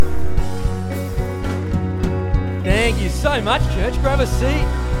Thank you so much, church. Grab a seat.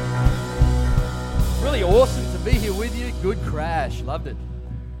 Really awesome to be here with you. Good crash. Loved it.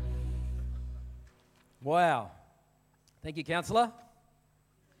 Wow. Thank you, counsellor.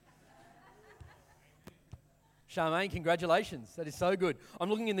 Charmaine, congratulations. That is so good. I'm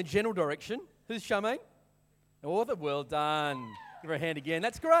looking in the general direction. Who's Charmaine? Author. Well done. Give her a hand again.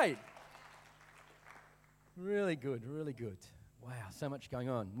 That's great. Really good, really good. Wow, so much going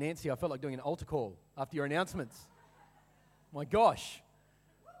on. Nancy, I felt like doing an altar call after your announcements. My gosh.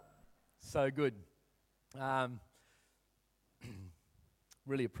 So good.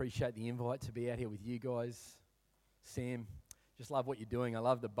 Really appreciate the invite to be out here with you guys. Sam, just love what you're doing. I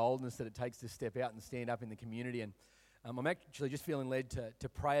love the boldness that it takes to step out and stand up in the community. And I'm actually just feeling led to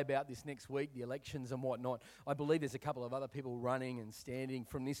pray about this next week, the elections and whatnot. I believe there's a couple of other people running and standing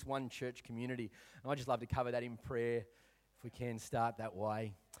from this one church community. And I just love to cover that in prayer if we can start that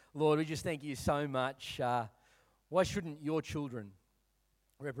way. Lord, we just thank you so much. Why shouldn't your children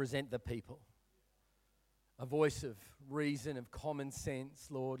represent the people? A voice of reason, of common sense,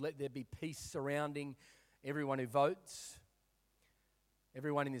 Lord. Let there be peace surrounding everyone who votes,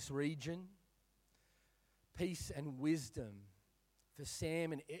 everyone in this region. Peace and wisdom for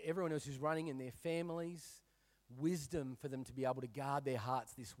Sam and everyone else who's running and their families. Wisdom for them to be able to guard their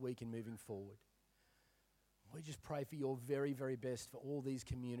hearts this week and moving forward. We just pray for your very, very best for all these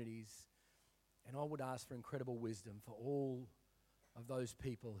communities. And I would ask for incredible wisdom for all of those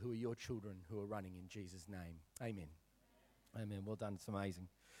people who are your children who are running in Jesus' name. Amen. Amen. Well done. It's amazing.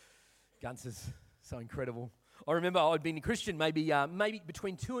 Guns is so incredible. I remember I'd been a Christian maybe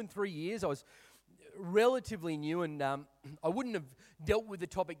between 2 and 3 years. I was relatively new, and I wouldn't have dealt with the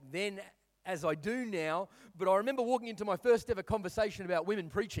topic then as I do now, but I remember walking into my first ever conversation about women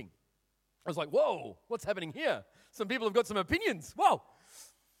preaching. I was like, whoa, what's happening here? Some people have got some opinions. Whoa.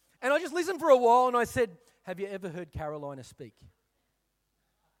 And I just listened for a while, and I said, have you ever heard Carolina speak?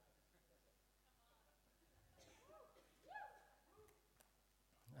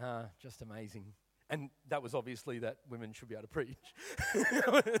 Just amazing. And that was obviously that women should be able to preach.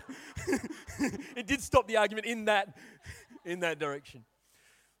 It did stop the argument in that direction.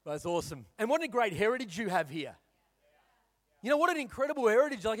 That's awesome. And what a great heritage you have here. You know, what an incredible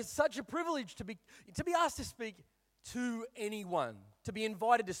heritage. Like, it's such a privilege to be asked to speak to anyone. To be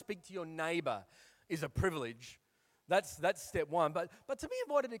invited to speak to your neighbor is a privilege. That's step one. But to be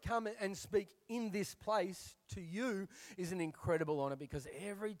invited to come and speak in this place to you is an incredible honor, because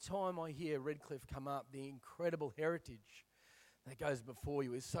every time I hear Redcliffe come up, the incredible heritage that goes before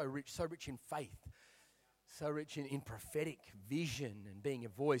you is so rich in faith, so rich in prophetic vision and being a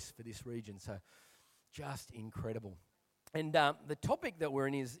voice for this region. So just incredible. And the topic that we're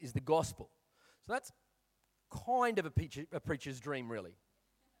in is the gospel. So that's kind of a preacher's dream, really.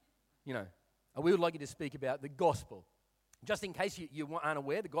 You know, we would like you to speak about the gospel. Just in case you aren't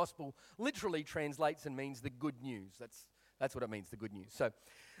aware, the gospel literally translates and means the good news. That's what it means, the good news. So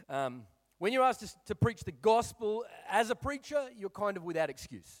when you're asked to preach the gospel as a preacher, you're kind of without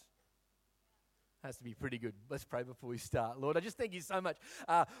excuse. Has to be pretty good. Let's pray before we start. Lord, I just thank you so much.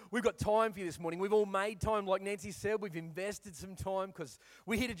 We've got time for you this morning. We've all made time, like Nancy said. We've invested some time because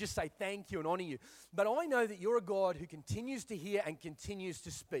we're here to just say thank you and honor you. But I know that you're a God who continues to hear and continues to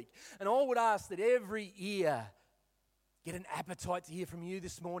speak. And I would ask that every ear get an appetite to hear from you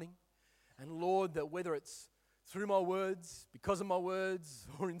this morning. And Lord, that whether it's through my words, because of my words,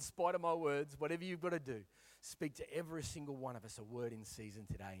 or in spite of my words, whatever you've got to do, speak to every single one of us a word in season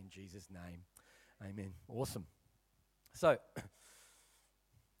today in Jesus' name. Amen. Awesome. So,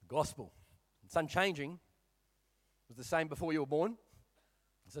 gospel. It's unchanging. It was the same before you were born.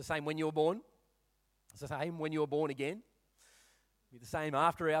 It's the same when you were born. It's the same when you were born again. It'll be the same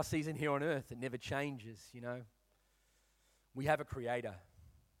after our season here on earth. It never changes, you know. We have a creator,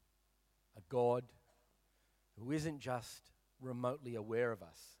 a God who isn't just remotely aware of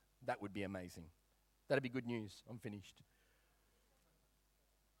us. That would be amazing. That'd be good news. I'm finished.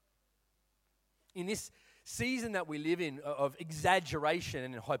 In this season that we live in of exaggeration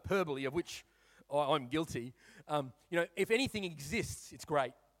and hyperbole, of which I'm guilty, if anything exists, it's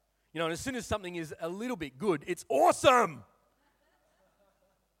great. You know, and as soon as something is a little bit good, it's awesome.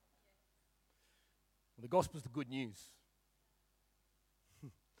 Well, the gospel's the good news.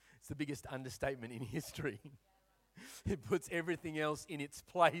 It's the biggest understatement in history. It puts everything else in its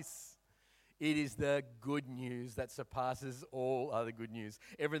place. It is the good news that surpasses all other good news.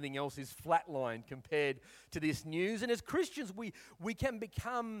 Everything else is flatlined compared to this news. And as Christians, we can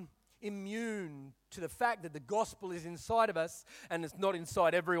become immune to the fact that the gospel is inside of us and it's not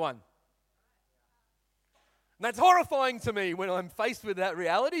inside everyone. And that's horrifying to me when I'm faced with that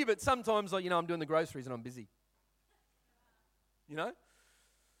reality, but sometimes, I'm doing the groceries and I'm busy. you know?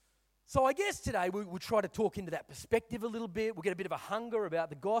 So I guess today we'll try to talk into that perspective a little bit. We'll get a bit of a hunger about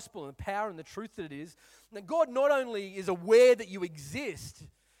the gospel and the power and the truth that it is. And that God not only is aware that you exist,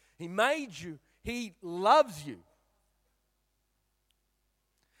 He made you, He loves you.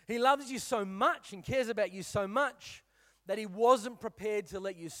 He loves you so much and cares about you so much that He wasn't prepared to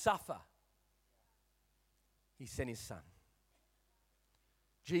let you suffer. He sent His Son.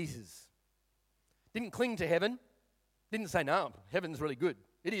 Jesus didn't cling to heaven, didn't say, no, heaven's really good.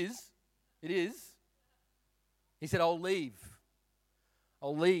 It is. It is. He said, I'll leave.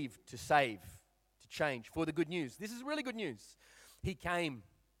 I'll leave to save, to change, for the good news. This is really good news. He came.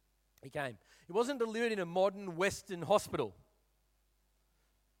 He came. He wasn't delivered in a modern Western hospital.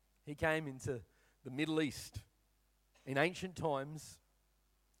 He came into the Middle East in ancient times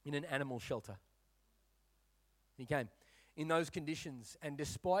in an animal shelter. He came in those conditions, and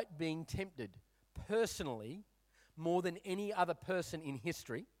despite being tempted personally more than any other person in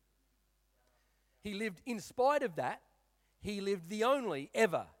history, He lived, in spite of that, He lived the only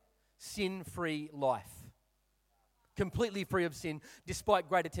ever sin-free life. Completely free of sin, despite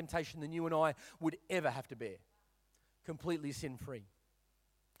greater temptation than you and I would ever have to bear. Completely sin-free.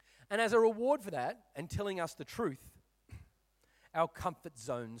 And as a reward for that, and telling us the truth, our comfort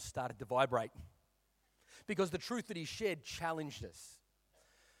zones started to vibrate. Because the truth that He shared challenged us.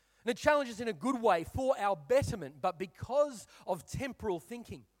 And it challenged us in a good way for our betterment, but because of temporal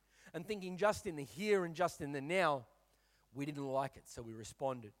thinking, and thinking just in the here and just in the now, we didn't like it, so we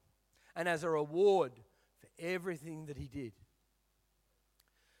responded. And as a reward for everything that He did,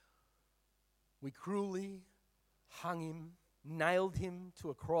 we cruelly hung Him, nailed Him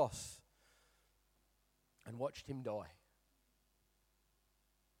to a cross, and watched Him die.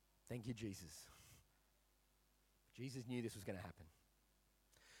 Thank you, Jesus. Jesus knew this was going to happen.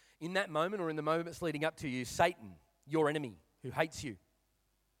 In that moment, or in the moments leading up to you, Satan, your enemy, who hates you,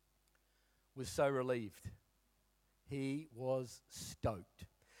 was so relieved. He was stoked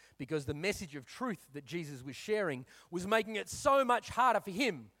because the message of truth that Jesus was sharing was making it so much harder for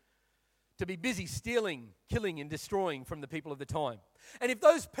him to be busy stealing, killing, and destroying from the people of the time. And if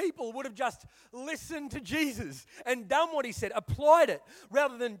those people would have just listened to Jesus and done what He said, applied it,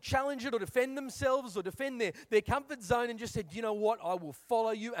 rather than challenge it or defend themselves or defend their comfort zone, and just said, you know what, I will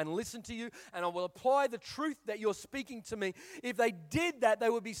follow you and listen to you, and I will apply the truth that you're speaking to me. If they did that, they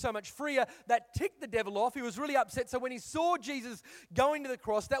would be so much freer. That ticked the devil off. He was really upset. So when he saw Jesus going to the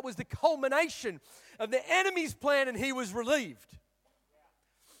cross, that was the culmination of the enemy's plan, and he was relieved.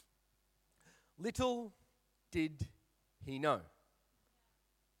 Little did he know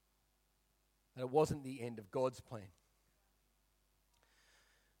that it wasn't the end of God's plan.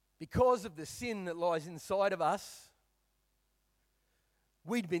 Because of the sin that lies inside of us,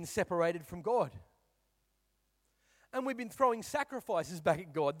 we'd been separated from God. And we've been throwing sacrifices back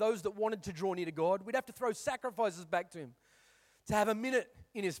at God. Those that wanted to draw near to God, we'd have to throw sacrifices back to Him to have a minute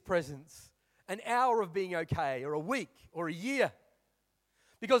in His presence, an hour of being okay, or a week, or a year.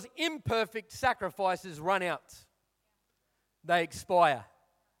 Because imperfect sacrifices run out. They expire.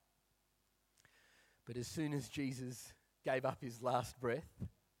 But as soon as Jesus gave up His last breath,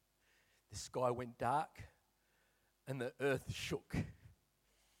 the sky went dark and the earth shook.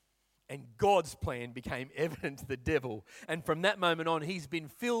 And God's plan became evident to the devil. And from that moment on, he's been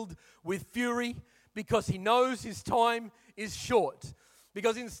filled with fury because he knows his time is short.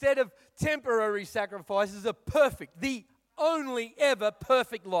 Because instead of temporary sacrifices, a perfect, the only ever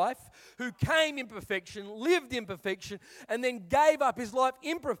perfect life, who came in perfection, lived in perfection, and then gave up His life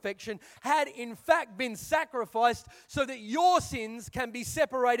in perfection, had in fact been sacrificed so that your sins can be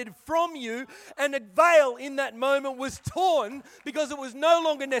separated from you, and a veil in that moment was torn because it was no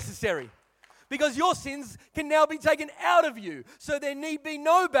longer necessary. Because your sins can now be taken out of you, so there need be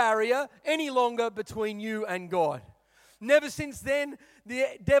no barrier any longer between you and God. Never since then, the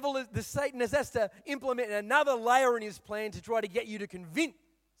Satan has had to implement another layer in his plan to try to get you convinced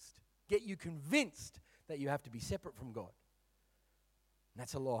that you have to be separate from God. And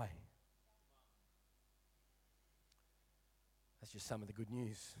that's a lie. That's just some of the good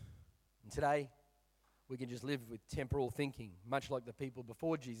news. And today, we can just live with temporal thinking, much like the people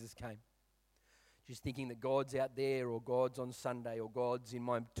before Jesus came. Just thinking that God's out there, or God's on Sunday, or God's in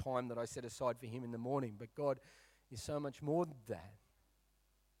my time that I set aside for Him in the morning. But God is so much more than that.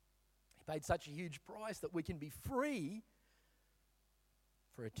 He paid such a huge price that we can be free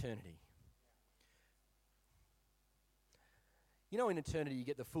for eternity. You know, in eternity you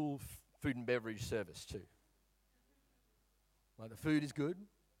get the full food and beverage service too. Like, the food is good,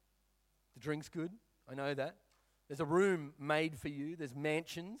 the drink's good, I know that. There's a room made for you, there's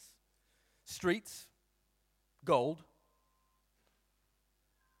mansions, streets, gold,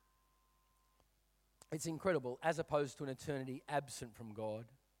 It's incredible. As opposed to an eternity absent from God,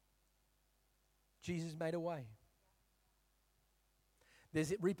 Jesus made a way.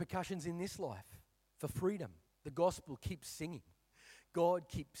 There's repercussions in this life for freedom. The gospel keeps singing. God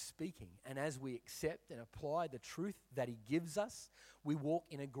keeps speaking. And as we accept and apply the truth that He gives us, we walk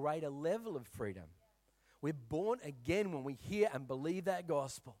in a greater level of freedom. We're born again when we hear and believe that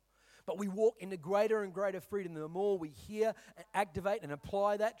gospel. But we walk into greater and greater freedom the more we hear and activate and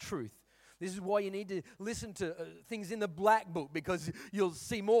apply that truth. This is why you need to listen to things in the Black Book, because you'll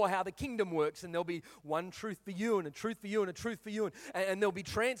see more how the kingdom works, and there'll be one truth for you and a truth for you and a truth for you, and there'll be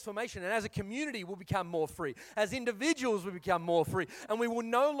transformation. And as a community, we'll become more free. As individuals, we become more free. And we will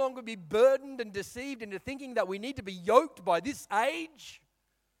no longer be burdened and deceived into thinking that we need to be yoked by this age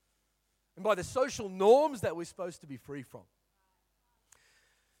and by the social norms that we're supposed to be free from.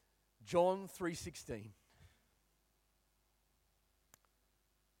 John 3:16.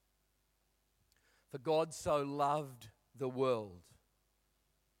 For God so loved the world,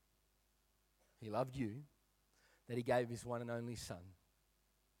 He loved you, that He gave His one and only Son,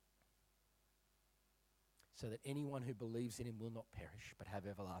 so that anyone who believes in Him will not perish but have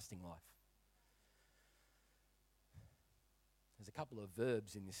everlasting life. There's a couple of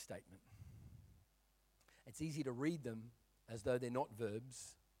verbs in this statement. It's easy to read them as though they're not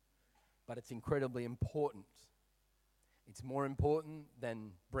verbs, but it's incredibly important. It's more important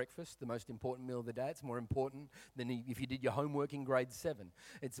than breakfast, the most important meal of the day. It's more important than if you did your homework in grade 7.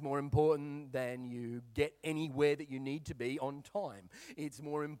 It's more important than you get anywhere that you need to be on time. It's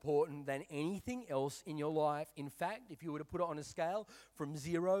more important than anything else in your life. In fact, if you were to put it on a scale from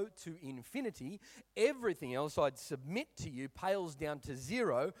 0 to infinity, everything else I'd submit to you pales down to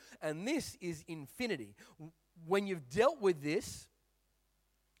 0, and this is infinity. When you've dealt with this,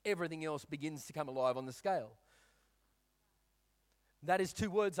 everything else begins to come alive on the scale. That is 2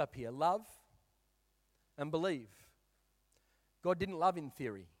 words up here, love and believe. God didn't love in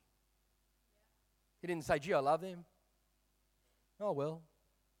theory. He didn't say, gee, I love them. Oh, well.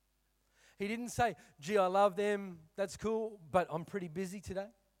 He didn't say, gee, I love them, that's cool, but I'm pretty busy today.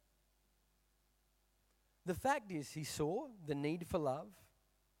 The fact is, He saw the need for love,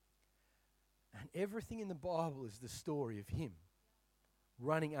 and everything in the Bible is the story of Him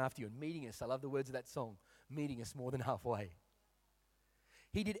running after you and meeting us. I love the words of that song, meeting us more than halfway.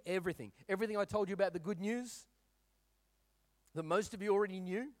 He did everything. Everything I told you about the good news that most of you already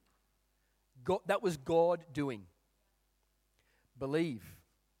knew, that was God doing. Believe.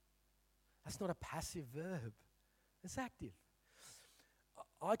 That's not a passive verb. It's active.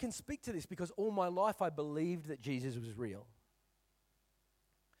 I can speak to this because all my life I believed that Jesus was real.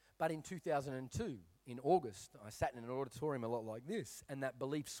 But in 2002, in August, I sat in an auditorium a lot like this, and that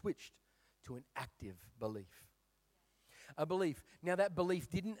belief switched to an active belief. A belief. Now, that belief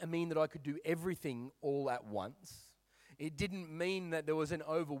didn't mean that I could do everything all at once. It didn't mean that there was an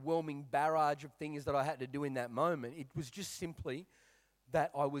overwhelming barrage of things that I had to do in that moment. It was just simply that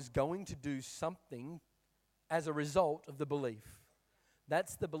I was going to do something as a result of the belief.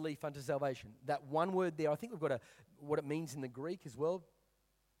 That's the belief unto salvation. That one word there, I think we've got what it means in the Greek as well.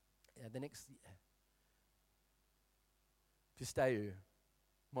 The next, pisteu.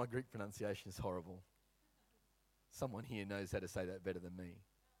 My Greek pronunciation is horrible. Someone here knows how to say that better than me.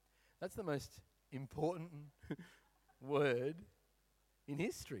 That's the most important word in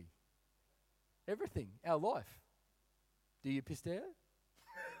history. Everything, our life. Do you pisteo?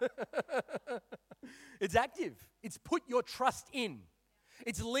 It's active. It's put your trust in.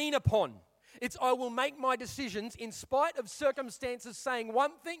 It's lean upon. It's I will make my decisions in spite of circumstances saying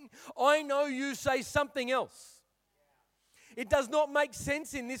one thing. I know you say something else. It does not make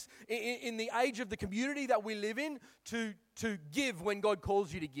sense in the age of the community that we live in to give when God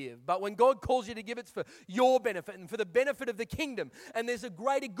calls you to give. But when God calls you to give, it's for your benefit and for the benefit of the kingdom. And there's a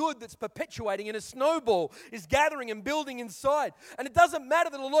greater good that's perpetuating, and a snowball is gathering and building inside. And it doesn't matter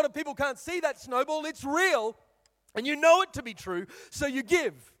that a lot of people can't see that snowball. It's real, and you know it to be true, so you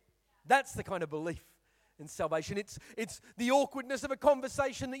give. That's the kind of belief in salvation. It's the awkwardness of a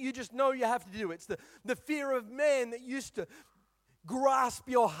conversation that you just know you have to do. It's the fear of man that used to grasp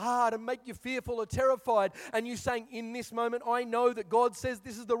your heart and make you fearful or terrified, and you saying, in this moment, I know that God says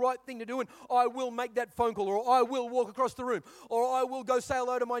this is the right thing to do, and I will make that phone call, or I will walk across the room, or I will go say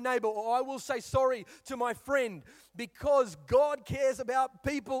hello to my neighbor, or I will say sorry to my friend, because God cares about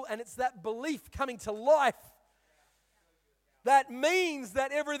people, and it's that belief coming to life. That means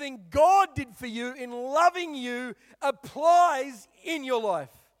that everything God did for you in loving you applies in your life.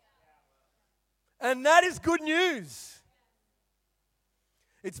 And that is good news.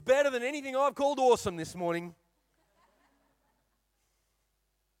 It's better than anything I've called awesome this morning.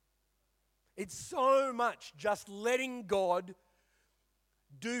 It's so much just letting God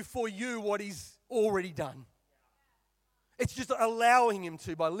do for you what He's already done. It's just allowing Him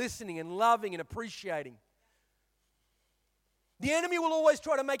to by listening and loving and appreciating. The enemy will always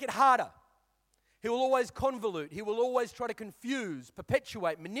try to make it harder. He will always convolute. He will always try to confuse,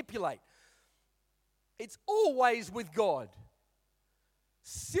 perpetuate, manipulate. It's always with God.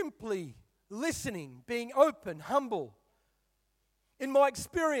 Simply listening, being open, humble. In my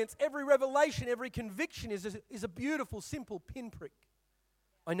experience, every revelation, every conviction is a beautiful, simple pinprick.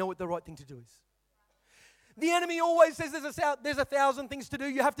 I know what the right thing to do is. The enemy always says there's 1,000 things to do.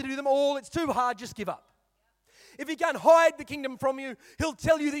 You have to do them all. It's too hard. Just give up. If he can't hide the kingdom from you, he'll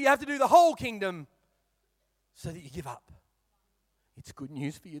tell you that you have to do the whole kingdom so that you give up. It's good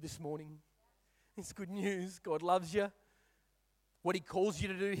news for you this morning. It's good news. God loves you. What He calls you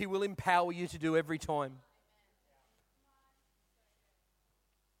to do, He will empower you to do every time.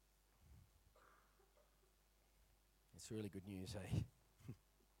 It's really good news, hey?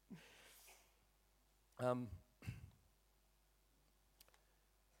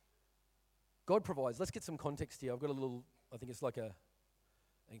 God provides. Let's get some context here. I've got a little, I think it's like an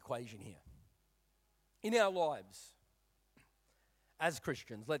equation here. In our lives, as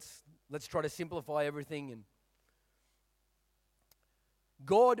Christians, let's try to simplify everything. And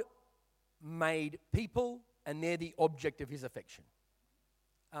God made people, and they're the object of His affection.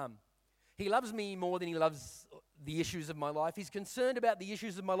 He loves me more than He loves the issues of my life. He's concerned about the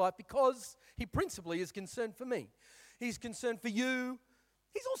issues of my life because He principally is concerned for me. He's concerned for you.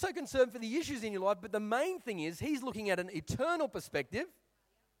 He's also concerned for the issues in your life, but the main thing is He's looking at an eternal perspective.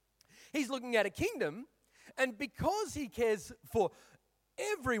 He's looking at a kingdom, and because He cares for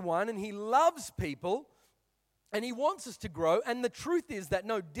everyone and He loves people and He wants us to grow, and the truth is that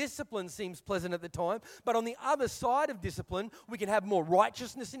no discipline seems pleasant at the time, but on the other side of discipline, we can have more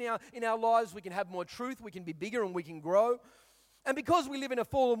righteousness in our lives, we can have more truth, we can be bigger and we can grow. And because we live in a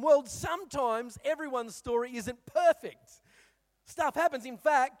fallen world, sometimes everyone's story isn't perfect. Stuff happens. In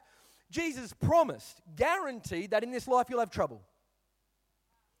fact, Jesus promised, guaranteed, that in this life you'll have trouble.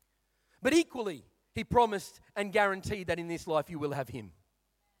 But equally, He promised and guaranteed that in this life you will have Him.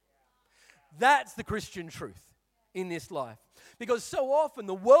 That's the Christian truth in this life. Because so often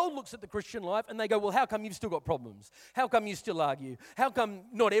the world looks at the Christian life and they go, well, how come you've still got problems? How come you still argue? How come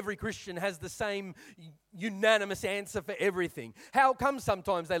not every Christian has the same unanimous answer for everything? How come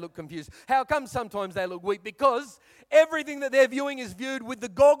sometimes they look confused? How come sometimes they look weak? Because everything that they're viewing is viewed with the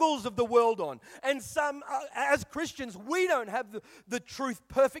goggles of the world on. And as Christians, we don't have the truth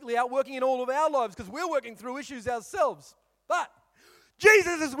perfectly out working in all of our lives because we're working through issues ourselves. But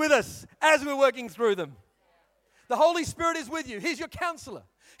Jesus is with us as we're working through them. The Holy Spirit is with you. He's your counselor.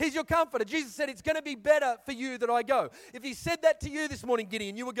 He's your comforter. Jesus said, it's going to be better for you that I go. If He said that to you this morning,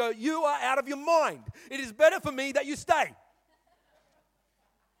 Gideon, you would go, you are out of your mind. It is better for me that you stay.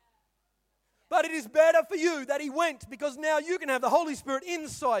 But it is better for you that He went, because now you can have the Holy Spirit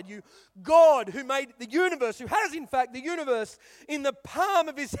inside you. God, who made the universe, who has in fact the universe in the palm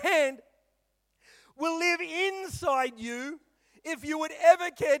of His hand, will live inside you if you would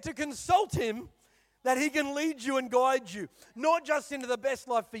ever care to consult Him, that He can lead you and guide you, not just into the best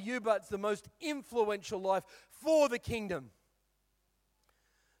life for you, but it's the most influential life for the kingdom.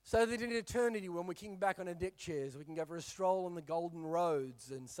 So that in eternity, when we're kicking back on our deck chairs, we can go for a stroll on the golden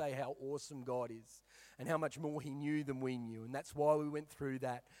roads and say how awesome God is and how much more He knew than we knew. And that's why we went through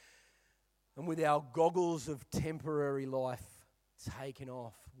that. And with our goggles of temporary life taken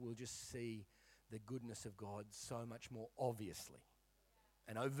off, we'll just see the goodness of God so much more obviously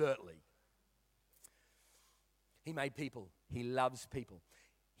and overtly. He made people. He loves people.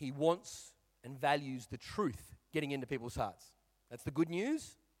 He wants and values the truth getting into people's hearts. That's the good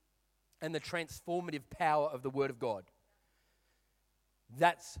news and the transformative power of the Word of God.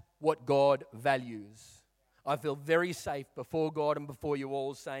 That's what God values. I feel very safe before God and before you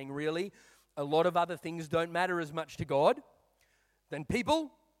all saying, really, a lot of other things don't matter as much to God than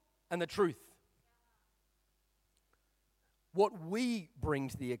people and the truth. What we bring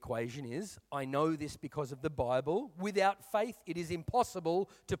to the equation is, I know this because of the Bible, without faith it is impossible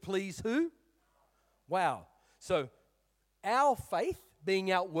to please who? Wow. So our faith being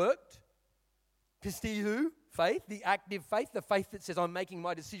outworked, pistihu, faith, the active faith, the faith that says I'm making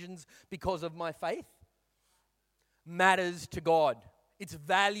my decisions because of my faith, matters to God. It's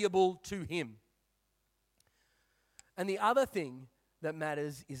valuable to Him. And the other thing that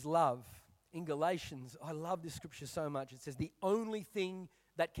matters is love. In Galatians, I love this scripture so much. It says, the only thing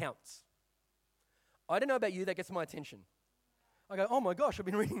that counts. I don't know about you, that gets my attention. I go, oh my gosh, I've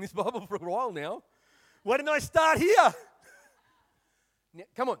been reading this Bible for a while now. Why didn't I start here? Now,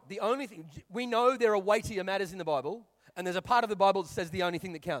 come on, the only thing, we know there are weightier matters in the Bible, and there's a part of the Bible that says the only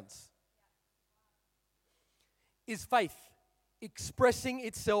thing that counts is faith expressing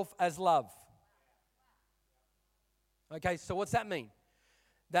itself as love. Okay, so what's that mean?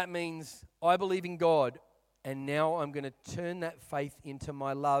 That means I believe in God, and now I'm going to turn that faith into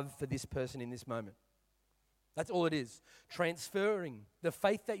my love for this person in this moment. That's all it is. Transferring the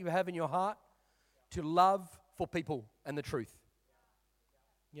faith that you have in your heart to love for people and the truth.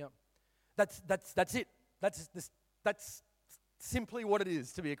 Yeah. That's it. That's simply what it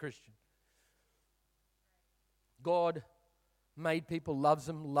is to be a Christian. God made people, loves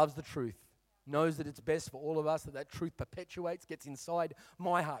them, loves the truth, knows that it's best for all of us, that truth perpetuates, gets inside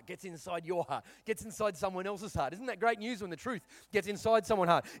my heart, gets inside your heart, gets inside someone else's heart. Isn't that great news when the truth gets inside someone's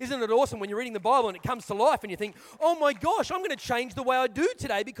heart? Isn't it awesome when you're reading the Bible and it comes to life and you think, oh my gosh, I'm going to change the way I do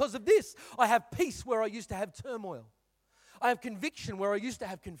today because of this. I have peace where I used to have turmoil. I have conviction where I used to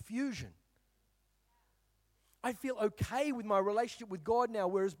have confusion. I feel okay with my relationship with God now,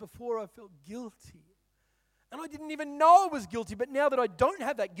 whereas before I felt guilty. And I didn't even know I was guilty, but now that I don't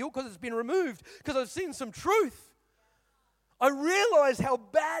have that guilt because it's been removed, because I've seen some truth, I realize how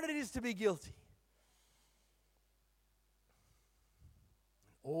bad it is to be guilty.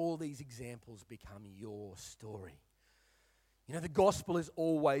 All these examples become your story. You know, the gospel is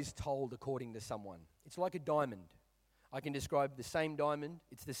always told according to someone. It's like a diamond. I can describe the same diamond.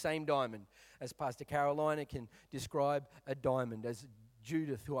 It's the same diamond as Pastor Carolina can describe a diamond, as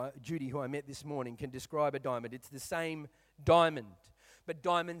Judy, who I met this morning, can describe a diamond. It's the same diamond, but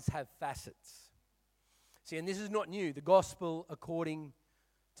diamonds have facets. See, and this is not new. The gospel according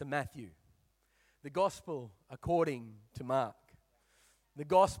to Matthew, the gospel according to Mark, the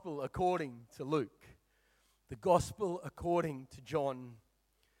gospel according to Luke, the gospel according to John,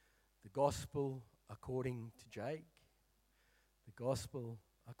 the gospel according to Jake, the gospel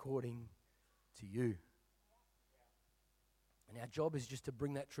according to you. And our job is just to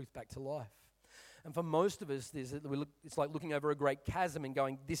bring that truth back to life. And for most of us, it's like looking over a great chasm and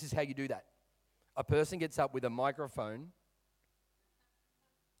going, this is how you do that. A person gets up with a microphone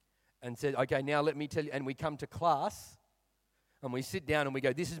and says, okay, now let me tell you, and we come to class and we sit down and we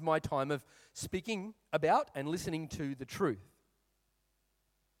go, this is my time of speaking about and listening to the truth.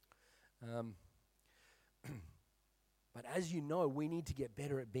 But as you know, we need to get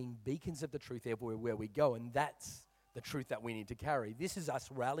better at being beacons of the truth everywhere we go, and that's the truth that we need to carry. This is us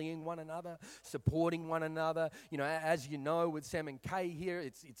rallying one another, supporting one another. You know, as you know, with Sam and Kay here,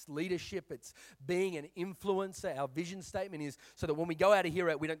 it's leadership, it's being an influencer. Our vision statement is so that when we go out of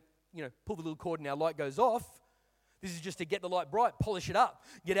here, we don't, pull the little cord and our light goes off. This is just to get the light bright, polish it up,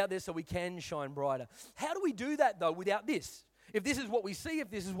 get out there so we can shine brighter. How do we do that, though, without this? If this is what we see, if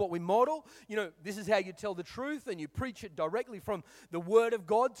this is what we model, this is how you tell the truth and you preach it directly from the Word of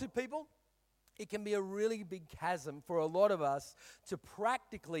God to people, it can be a really big chasm for a lot of us to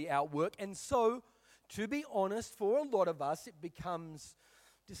practically outwork. And so, to be honest, for a lot of us, it becomes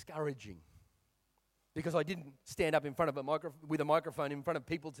discouraging. Because I didn't stand up in front of with a microphone in front of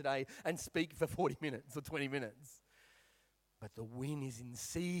people today and speak for 40 minutes or 20 minutes. But the win is in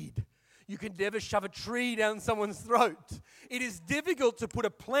seed. You can never shove a tree down someone's throat. It is difficult to put a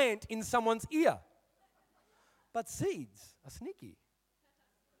plant in someone's ear. But seeds are sneaky.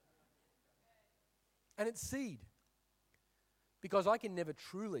 And it's seed. Because I can never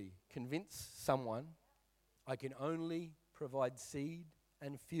truly convince someone. I can only provide seed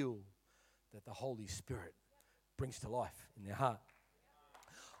and fuel that the Holy Spirit brings to life in their heart.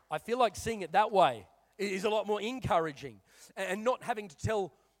 I feel like seeing it that way is a lot more encouraging, and not having to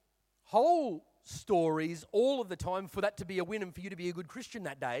tell whole stories all of the time for that to be a win and for you to be a good Christian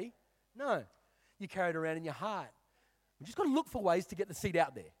that day. No, you carry it around in your heart. We've just got to look for ways to get the seed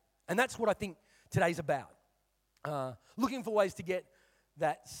out there. And that's what I think today's about. Looking for ways to get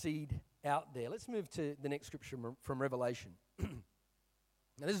that seed out there. Let's move to the next scripture from Revelation.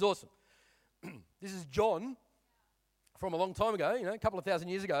 Now, this is awesome. This is John from a long time ago, a couple of thousand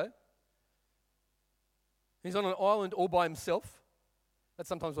years ago. He's on an island all by himself. That's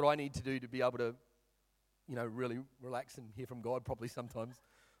sometimes what I need to do to be able to, really relax and hear from God properly sometimes.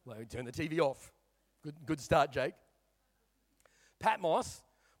 Like, turn the TV off. Good start, Jake. Patmos,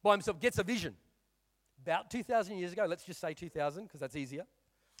 by himself, gets a vision. About 2,000 years ago, let's just say 2,000 because that's easier.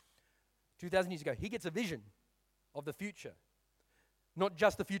 2,000 years ago, he gets a vision of the future. Not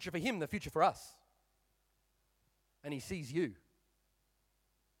just the future for him, the future for us. And he sees you.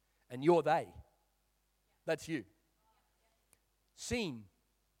 And you're they. That's you. Seen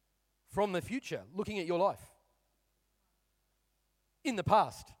from the future, looking at your life. In the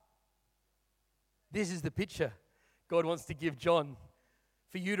past. This is the picture God wants to give John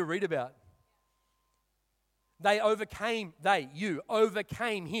for you to read about. You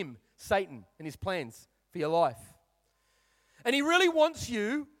overcame him, Satan, and his plans for your life. And he really wants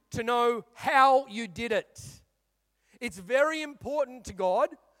you to know how you did it. It's very important to God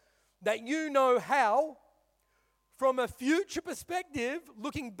that you know how, from a future perspective,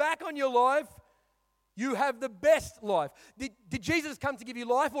 looking back on your life, you have the best life. Did Jesus come to give you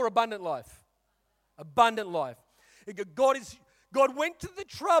life or abundant life? Abundant life. God went to the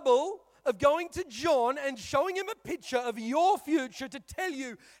trouble of going to John and showing him a picture of your future to tell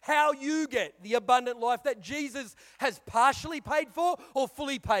you how you get the abundant life that Jesus has partially paid for or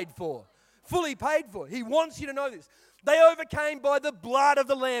fully paid for. Fully paid for. He wants you to know this. They overcame by the blood of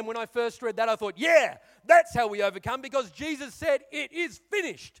the Lamb. When I first read that, I thought, yeah, that's how we overcome, because Jesus said it is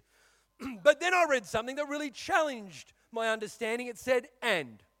finished. But then I read something that really challenged my understanding. It said,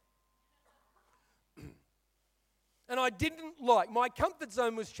 and. And I didn't like, my comfort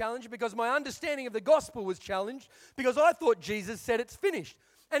zone was challenged because my understanding of the gospel was challenged, because I thought Jesus said it's finished.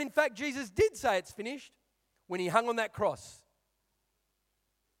 And in fact, Jesus did say it's finished when he hung on that cross.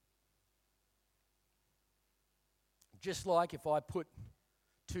 Just like if I put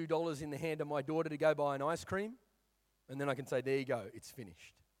 $2 in the hand of my daughter to go buy an ice cream, and then I can say, there you go, it's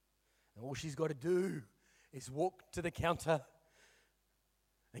finished. And all she's got to do is walk to the counter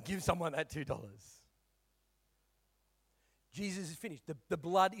and give someone that $2. Jesus is finished. The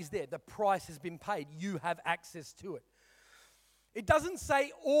blood is there. The price has been paid. You have access to it. It doesn't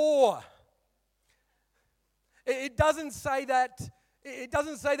say or. It doesn't say that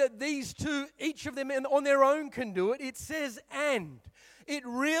these two, each of them on their own can do it. It says and. It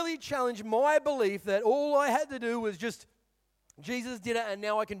really challenged my belief that all I had to do was just, Jesus did it and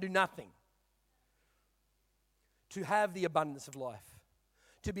now I can do nothing. To have the abundance of life.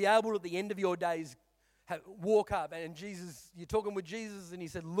 To be able at the end of your days walk up and Jesus, you're talking with Jesus and he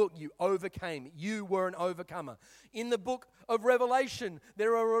said, look, you overcame. You were an overcomer. In the book of Revelation,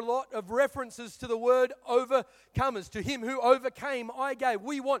 there are a lot of references to the word overcomers. To him who overcame, I gave.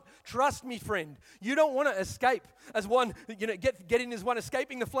 Trust me, friend, you don't want to escape as one, get in as one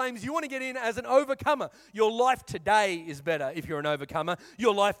escaping the flames. You want to get in as an overcomer. Your life today is better if you're an overcomer.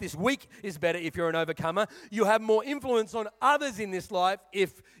 Your life this week is better if you're an overcomer. You have more influence on others in this life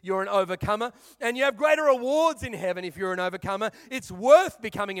if you're an overcomer. And you have greater rewards in heaven if you're an overcomer. It's worth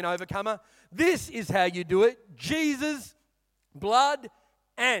becoming an overcomer. This is how you do it. Jesus, blood,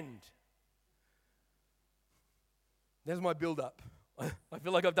 and. There's my build-up. I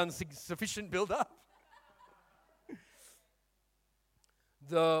feel like I've done sufficient build-up.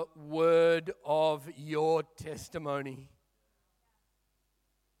 The word of your testimony.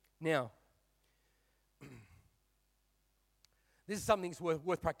 Now, this is something that's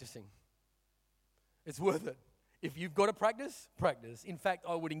worth practicing. It's worth it. If you've got to practice, practice. In fact,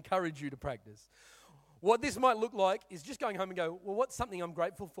 I would encourage you to practice. What this might look like is just going home and go, well, what's something I'm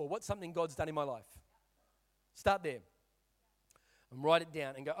grateful for? What's something God's done in my life? Start there. And write it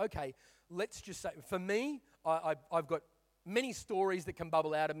down and go, okay, let's just say, for me, I've got many stories that can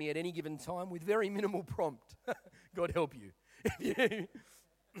bubble out of me at any given time with very minimal prompt. God help you.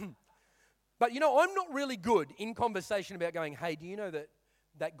 But I'm not really good in conversation about going, hey, do you know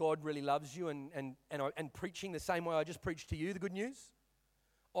that God really loves you and preaching the same way I just preached to you, the good news?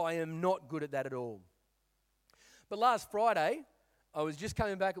 I am not good at that at all. But last Friday, I was just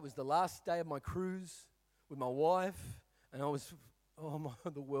coming back. It was the last day of my cruise with my wife, and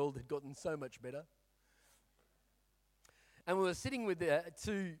the world had gotten so much better. And we were sitting with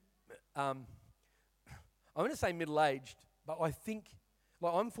two, I'm going to say middle-aged, but I think,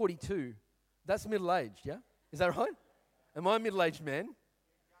 I'm 42. That's middle-aged, yeah? Is that right? Am I a middle-aged man?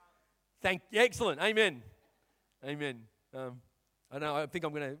 Excellent. Amen. Amen. I think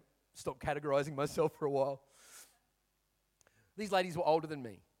I'm going to stop categorizing myself for a while. These ladies were older than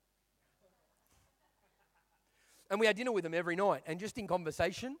me. And we had dinner with them every night. And just in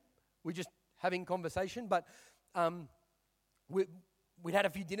conversation, we're just having conversation. But we'd had a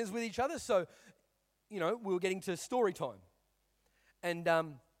few dinners with each other. So, we were getting to story time. And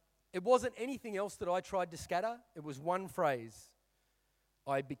it wasn't anything else that I tried to scatter. It was one phrase.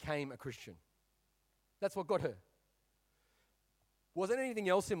 I became a Christian. That's what got her. Wasn't anything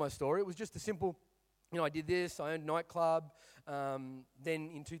else in my story. It was just a simple, I did this, I owned a nightclub. Then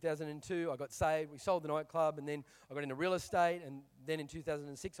in 2002, I got saved. We sold the nightclub, and then I got into real estate. And then in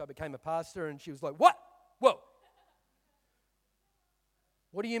 2006, I became a pastor. And she was like, what? Whoa.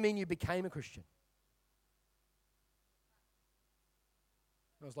 What do you mean you became a Christian?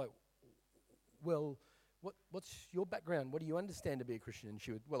 I was like, well, what's your background? What do you understand to be a Christian? And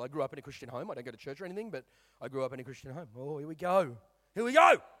she would, I grew up in a Christian home. I don't go to church or anything, but I grew up in a Christian home. Oh, here we go. Here we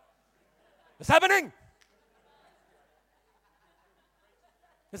go. It's happening.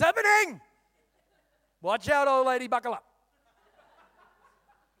 It's happening. Watch out, old lady, buckle up.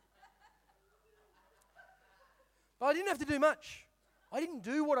 But I didn't have to do much. I didn't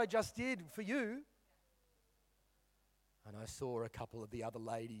do what I just did for you. And I saw a couple of the other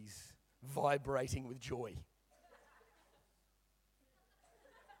ladies vibrating with joy.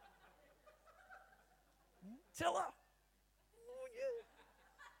 Tell her. Oh, yeah.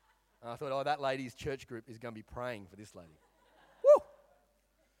 And I thought, that lady's church group is going to be praying for this lady. Woo!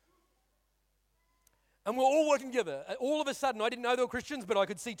 And we're all working together. All of a sudden, I didn't know they were Christians, but I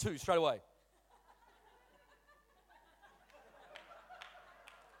could see two straight away.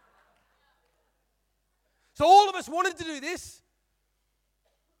 So all of us wanted to do this.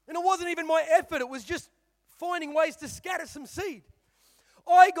 And it wasn't even my effort. It was just finding ways to scatter some seed.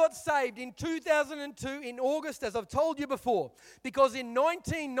 I got saved in 2002 in August, as I've told you before, because in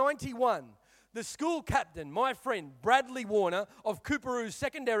 1991, the school captain, my friend Bradley Warner of Cooperoo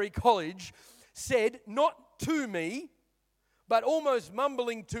Secondary College, said, not to me, but almost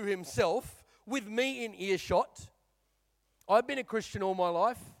mumbling to himself, with me in earshot, I've been a Christian all my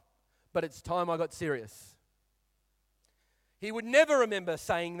life, but it's time I got serious. He would never remember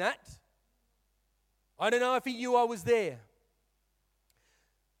saying that. I don't know if he knew I was there.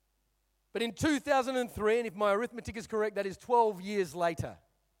 But in 2003, and if my arithmetic is correct, that is 12 years later,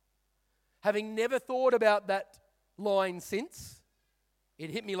 having never thought about that line since, it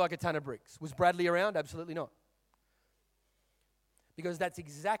hit me like a ton of bricks. Was Bradley around? Absolutely not. Because that's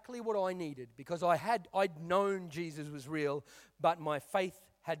exactly what I needed. Because I'd known Jesus was real, but my faith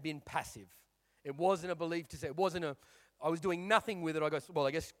had been passive. It wasn't a belief to say. I was doing nothing with it. I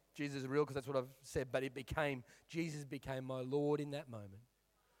guess Jesus is real because that's what I've said. But Jesus became my Lord in that moment.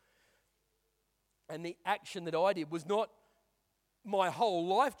 And the action that I did was not my whole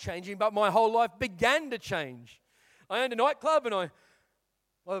life changing, but my whole life began to change. I owned a nightclub, and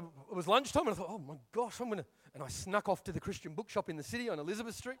it was lunchtime, and I thought, oh my gosh, and I snuck off to the Christian bookshop in the city on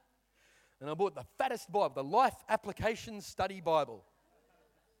Elizabeth Street, and I bought the fattest Bible, the Life Application Study Bible.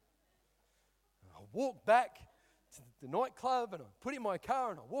 And I walked back to the nightclub, and I put it in my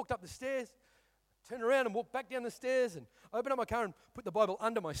car, and I walked up the stairs, turned around and walked back down the stairs, and opened up my car and put the Bible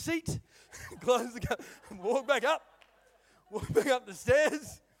under my seat, closed the car, and walked back up the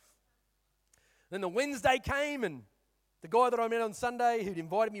stairs. Then the Wednesday came, and the guy that I met on Sunday who'd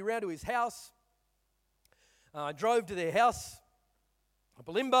invited me around to his house, I drove to their house,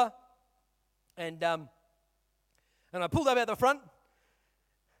 Bulimba, and I pulled up out the front,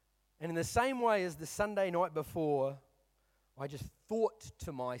 and in the same way as the Sunday night before, I just thought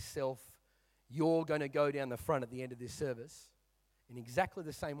to myself, you're going to go down the front at the end of this service. In exactly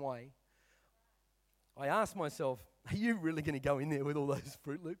the same way, I asked myself, are you really going to go in there with all those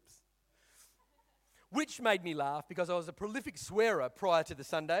Fruit Loops? Which made me laugh because I was a prolific swearer prior to the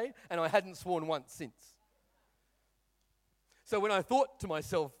Sunday, and I hadn't sworn once since. So when I thought to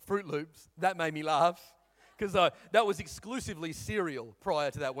myself, Fruit Loops, that made me laugh because that was exclusively cereal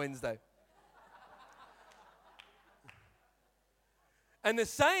prior to that Wednesday. And the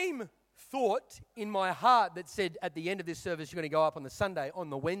same thought in my heart that said at the end of this service you're going to go up on the Sunday, on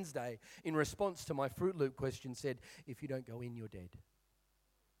the Wednesday, in response to my Fruit Loop question said, if you don't go in, you're dead.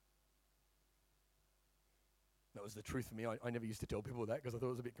 That was the truth for me. I never used to tell people that because I thought it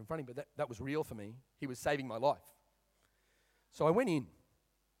was a bit confronting, but that was real for me. He was saving my life. So I went in,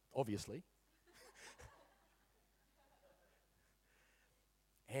 obviously.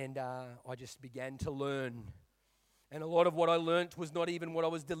 And I just began to learn. And a lot of what I learnt was not even what I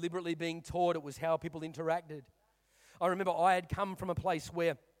was deliberately being taught. It was how people interacted. I remember I had come from a place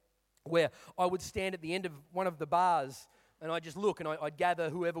where I would stand at the end of one of the bars and I'd just look and I'd gather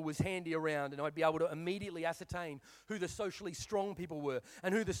whoever was handy around and I'd be able to immediately ascertain who the socially strong people were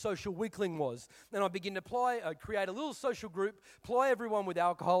and who the social weakling was. Then I'd begin to create a little social group, ply everyone with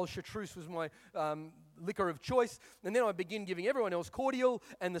alcohol. Chartreuse was my liquor of choice. And then I'd begin giving everyone else cordial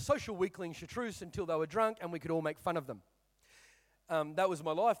and the social weakling chartreuse until they were drunk and we could all make fun of them. That was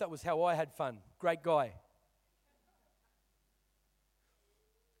my life. That was how I had fun. Great guy.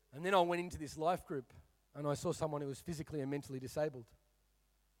 And then I went into this life group and I saw someone who was physically and mentally disabled.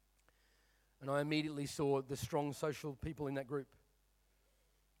 And I immediately saw the strong social people in that group,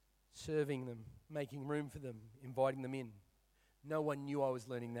 serving them, making room for them, inviting them in. No one knew I was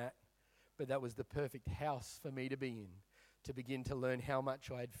learning that, but that was the perfect house for me to be in, to begin to learn how much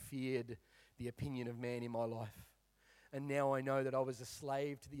I had feared the opinion of man in my life. And now I know that I was a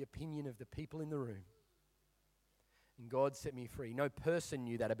slave to the opinion of the people in the room. And God set me free. No person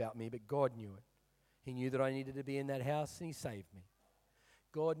knew that about me, but God knew it. He knew that I needed to be in that house, and He saved me.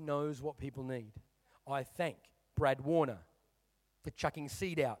 God knows what people need. I thank Brad Warner for chucking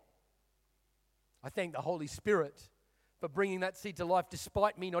seed out. I thank the Holy Spirit for bringing that seed to life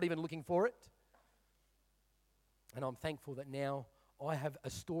despite me not even looking for it. And I'm thankful that now I have a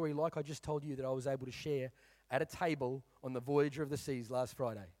story like I just told you that I was able to share at a table on the Voyager of the Seas last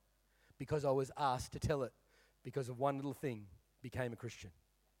Friday because I was asked to tell it because of one little thing, became a Christian.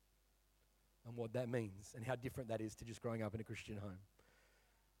 And what that means and how different that is to just growing up in a Christian home.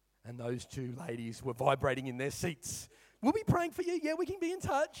 And those two ladies were vibrating in their seats. We'll be praying for you. Yeah, we can be in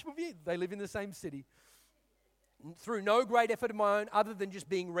touch. They live in the same city. Through no great effort of my own other than just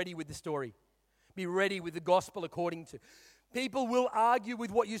being ready with the story. Be ready with the gospel according to. People will argue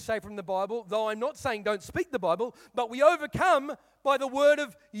with what you say from the Bible, though I'm not saying don't speak the Bible, but we overcome by the word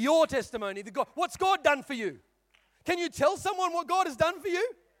of your testimony. What's God done for you? Can you tell someone what God has done for you?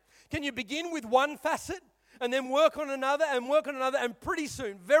 Can you begin with one facet and then work on another, and pretty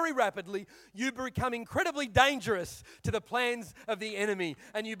soon, very rapidly, you become incredibly dangerous to the plans of the enemy,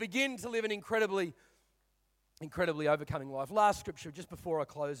 and you begin to live an incredibly overcoming life. Last scripture, just before I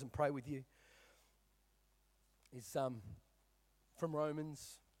close and pray with you, is from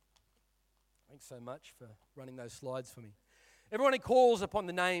Romans. Thanks so much for running those slides for me. Everyone who calls upon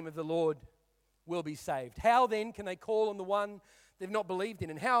the name of the Lord will be saved. How then can they call on the one they've not believed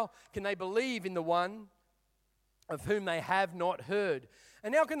in? And how can they believe in the one of whom they have not heard?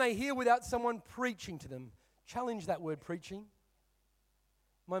 And how can they hear without someone preaching to them? Challenge that word preaching.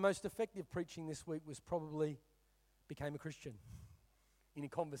 My most effective preaching this week was probably became a Christian in a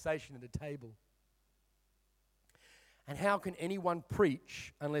conversation at a table. And how can anyone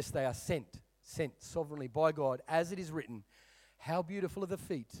preach unless they are sent sovereignly by God, as it is written, how beautiful are the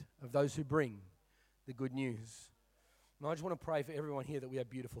feet of those who bring the good news. And I just want to pray for everyone here that we have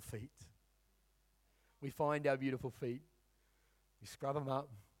beautiful feet. We find our beautiful feet. We scrub them up,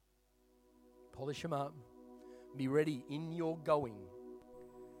 polish them up, be ready in your going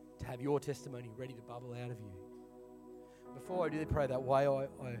to have your testimony ready to bubble out of you. Before I do pray that way,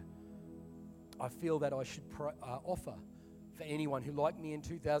 I feel that I should offer for anyone who, like me in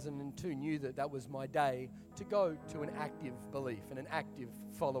 2002, knew that that was my day to go to an active belief and an active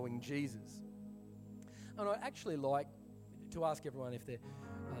following Jesus. And I'd actually like to ask everyone if their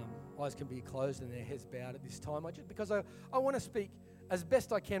eyes can be closed and their heads bowed at this time. Because I want to speak as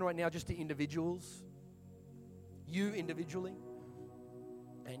best I can right now just to individuals, you individually,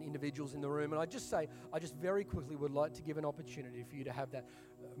 and individuals in the room. And I just very quickly would like to give an opportunity for you to have that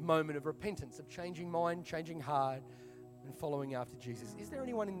moment of repentance, of changing mind, changing heart, and following after Jesus. Is there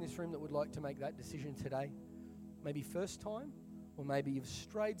anyone in this room that would like to make that decision today? Maybe first time, or maybe you've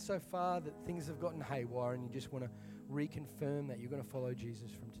strayed so far that things have gotten haywire and you just want to reconfirm that you're going to follow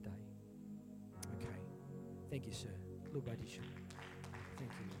Jesus from today. Okay. Thank you, sir. Thank you.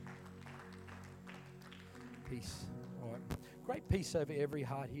 Peace. All right. Great peace over every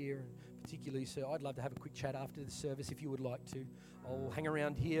heart here, particularly, sir. I'd love to have a quick chat after the service if you would like to. I'll hang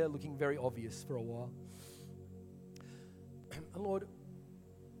around here looking very obvious for a while. And Lord,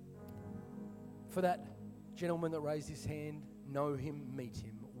 for that gentleman that raised his hand, know him, meet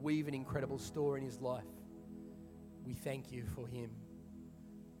him, weave an incredible story in his life. We thank you for him.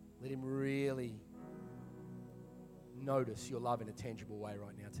 Let him really notice your love in a tangible way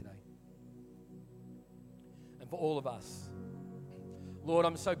right now today. And for all of us, Lord,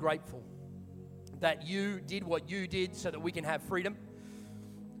 I'm so grateful that you did what you did so that we can have freedom.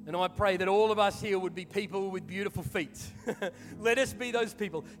 And I pray that all of us here would be people with beautiful feet. Let us be those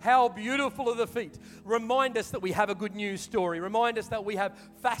people. How beautiful are the feet. Remind us that we have a good news story. Remind us that we have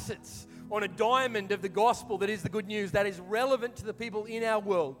facets on a diamond of the gospel that is the good news, that is relevant to the people in our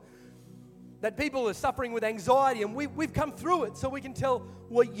world. That people are suffering with anxiety, and we've come through it so we can tell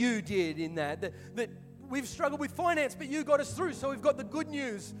what you did in that we've struggled with finance, but you got us through. So we've got the good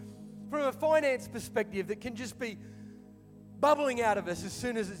news from a finance perspective that can just be bubbling out of us as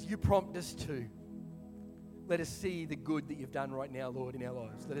soon as you prompt us to. Let us see the good that you've done right now, Lord, in our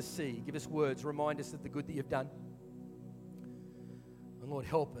lives. Let us see. Give us words. Remind us of the good that you've done. And Lord,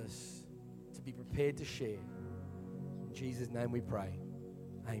 help us to be prepared to share. In Jesus' name we pray.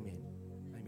 Amen.